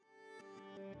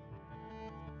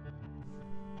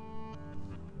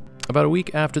About a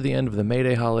week after the end of the May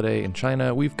Day holiday in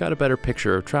China, we've got a better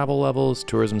picture of travel levels,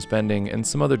 tourism spending, and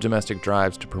some other domestic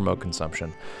drives to promote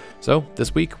consumption. So,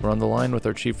 this week, we're on the line with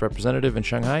our chief representative in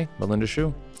Shanghai, Melinda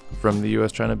Xu. From the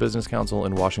U.S.-China Business Council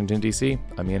in Washington, D.C.,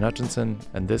 I'm Ian Hutchinson,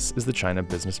 and this is the China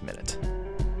Business Minute.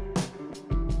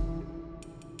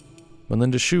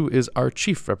 Melinda Xu is our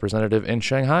chief representative in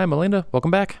Shanghai. Melinda, welcome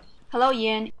back. Hello,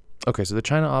 Ian. Okay, so the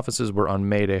China offices were on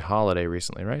May Day holiday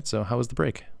recently, right? So how was the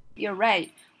break? You're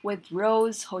right. With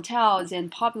roads, hotels,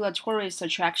 and popular tourist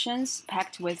attractions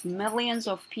packed with millions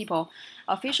of people,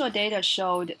 official data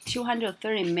showed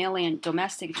 230 million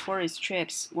domestic tourist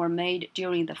trips were made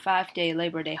during the 5-day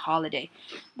Labor Day holiday.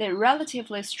 The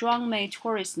relatively strong May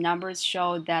tourist numbers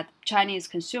showed that Chinese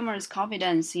consumers'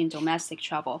 confidence in domestic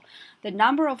travel. The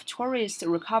number of tourists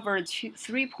recovered to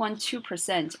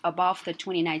 3.2% above the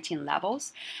 2019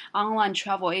 levels. Online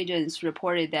travel agents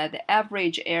reported that the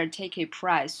average air ticket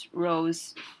price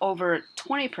rose over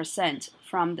 20%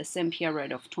 from the same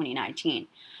period of 2019.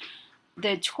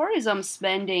 The tourism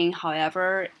spending,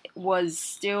 however, was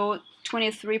still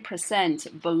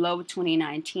 23% below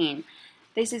 2019.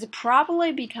 This is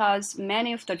probably because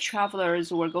many of the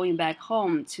travelers were going back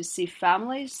home to see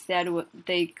families that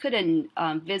they couldn't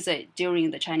visit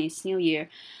during the Chinese New Year.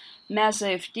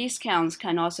 Massive discounts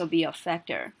can also be a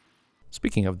factor.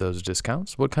 Speaking of those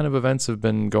discounts, what kind of events have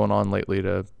been going on lately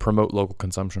to promote local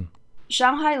consumption?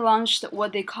 Shanghai launched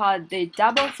what they called the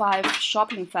Double 5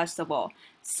 Shopping Festival,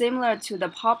 similar to the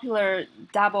popular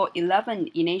Double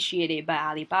 11 initiated by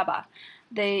Alibaba.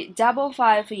 The Double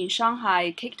 5 in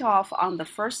Shanghai kicked off on the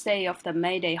first day of the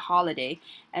May Day holiday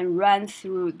and ran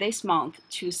through this month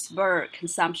to spur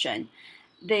consumption.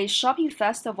 The shopping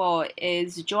festival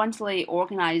is jointly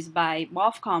organized by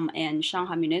MOFCOM and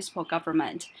Shanghai Municipal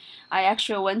Government. I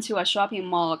actually went to a shopping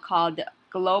mall called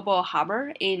Global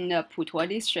Harbor in the Putuo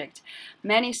district.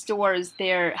 Many stores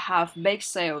there have big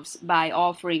sales by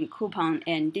offering coupons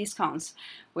and discounts,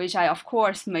 which I, of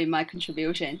course, made my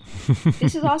contribution.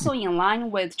 This is also in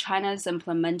line with China's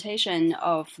implementation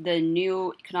of the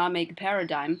new economic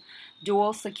paradigm,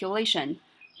 dual circulation,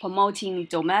 promoting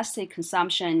domestic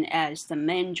consumption as the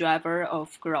main driver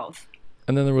of growth.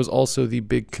 And then there was also the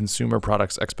big Consumer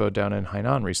Products Expo down in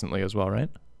Hainan recently as well, right?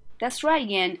 That's right,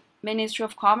 Ian. Ministry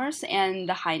of Commerce and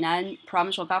the Hainan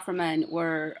provincial government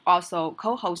were also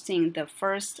co-hosting the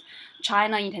first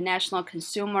China International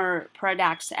Consumer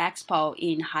Products Expo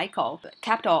in Haikou, the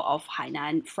capital of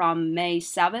Hainan, from May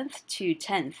 7th to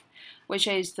 10th, which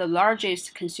is the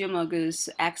largest consumer goods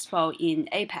expo in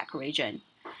APAC region.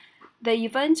 The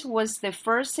event was the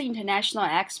first international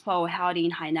expo held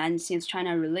in Hainan since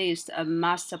China released a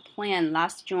master plan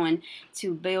last June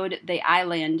to build the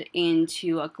island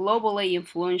into a globally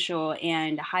influential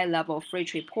and high-level free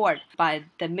trade port by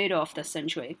the middle of the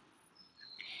century.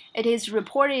 It is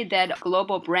reported that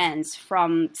global brands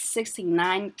from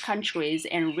 69 countries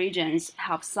and regions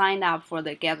have signed up for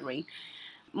the gathering.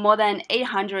 More than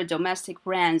 800 domestic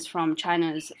brands from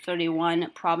China's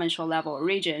 31 provincial-level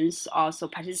regions also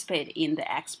participate in the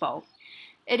expo.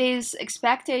 It is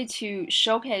expected to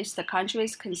showcase the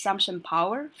country's consumption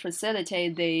power,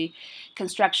 facilitate the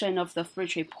construction of the free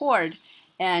trade port,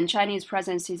 and Chinese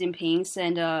President Xi Jinping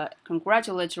sent a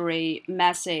congratulatory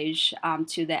message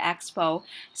to the expo,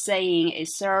 saying it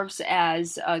serves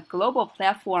as a global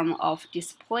platform of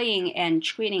displaying and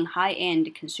treating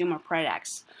high-end consumer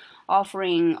products,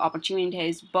 offering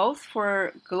opportunities both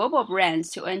for global brands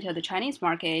to enter the Chinese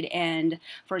market and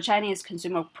for Chinese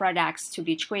consumer products to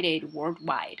be traded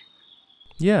worldwide.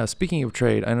 Yeah, speaking of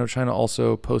trade, I know China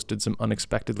also posted some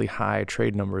unexpectedly high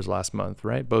trade numbers last month,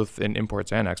 right? Both in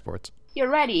imports and exports. You're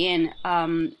right, Ian.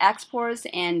 Exports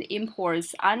and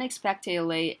imports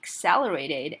unexpectedly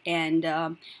accelerated,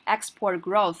 and export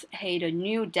growth hit a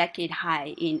new decade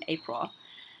high in April.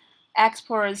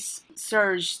 Exports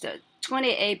surged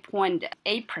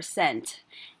 28.8%,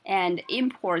 and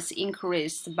imports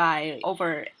increased by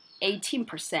over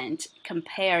 18%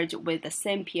 compared with the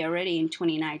same period in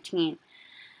 2019.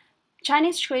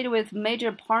 Chinese trade with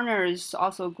major partners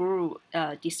also grew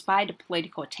despite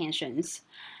political tensions.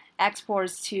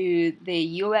 Exports to the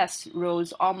U.S.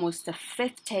 rose almost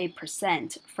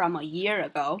 50% from a year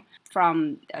ago,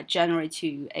 from January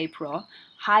to April,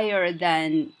 higher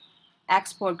than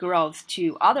export growth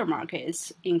to other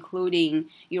markets, including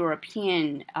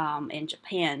European and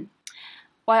Japan.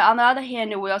 While on the other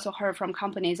hand, we also heard from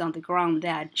companies on the ground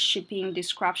that shipping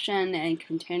disruption and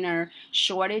container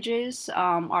shortages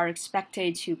are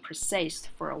expected to persist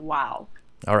for a while.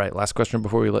 All right, last question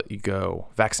before we let you go.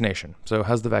 Vaccination. So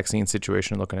how's the vaccine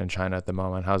situation looking in China at the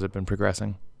moment? How's it been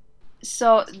progressing?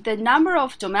 So the number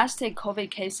of domestic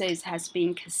COVID cases has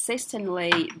been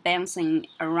consistently bouncing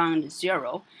around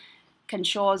zero.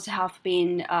 Controls have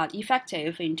been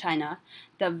effective in China.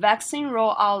 The vaccine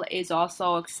rollout is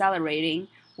also accelerating,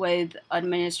 with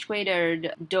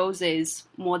administered doses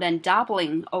more than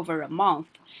doubling over a month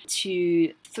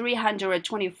to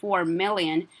 324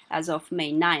 million as of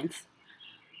May 9th.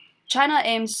 China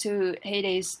aims to hit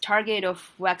its target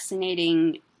of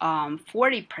vaccinating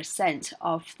 40%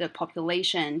 of the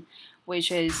population,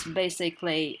 which is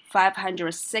basically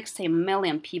 560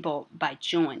 million people by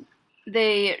June.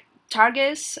 The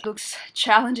targets looks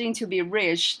challenging to be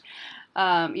reached.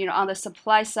 On the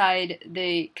supply side,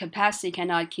 the capacity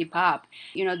cannot keep up.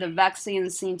 The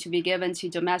vaccines seem to be given to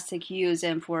domestic use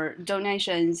and for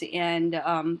donations, and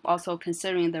also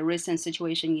considering the recent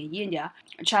situation in India.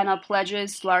 China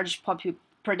pledges large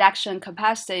production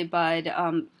capacity, but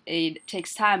it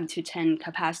takes time to turn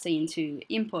capacity into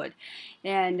input.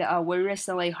 And we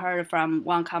recently heard from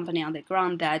one company on the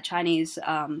ground that Chinese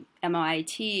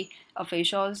MIT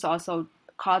officials also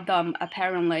called them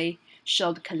apparently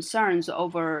showed concerns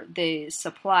over the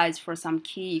supplies for some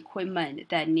key equipment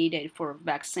that needed for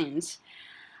vaccines.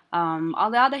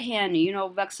 On the other hand,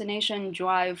 vaccination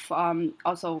drive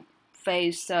also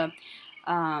faced a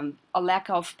lack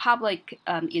of public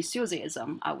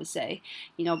enthusiasm, I would say.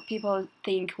 People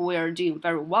think we're doing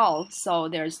very well, so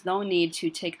there's no need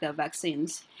to take the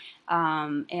vaccines.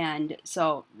 And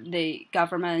so the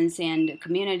governments and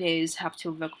communities have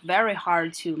to work very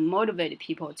hard to motivate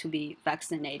people to be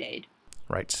vaccinated.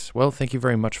 Right. Well, thank you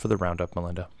very much for the roundup,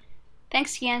 Melinda.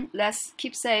 Thanks, Ian. Let's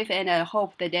keep safe, and I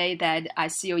hope the day that I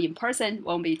see you in person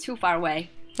won't be too far away.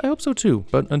 I hope so too,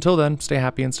 but until then, stay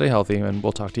happy and stay healthy, and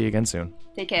we'll talk to you again soon.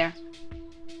 Take care.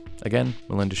 Again,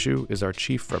 Melinda Xu is our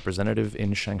Chief Representative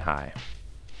in Shanghai.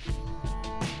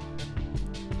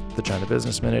 The China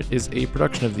Business Minute is a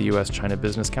production of the U.S.-China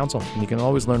Business Council, and you can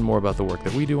always learn more about the work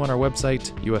that we do on our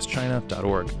website,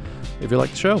 uschina.org. If you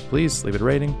like the show, please leave it a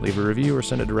rating, leave a review, or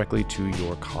send it directly to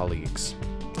your colleagues.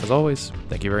 As always,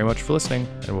 thank you very much for listening,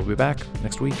 and we'll be back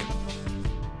next week.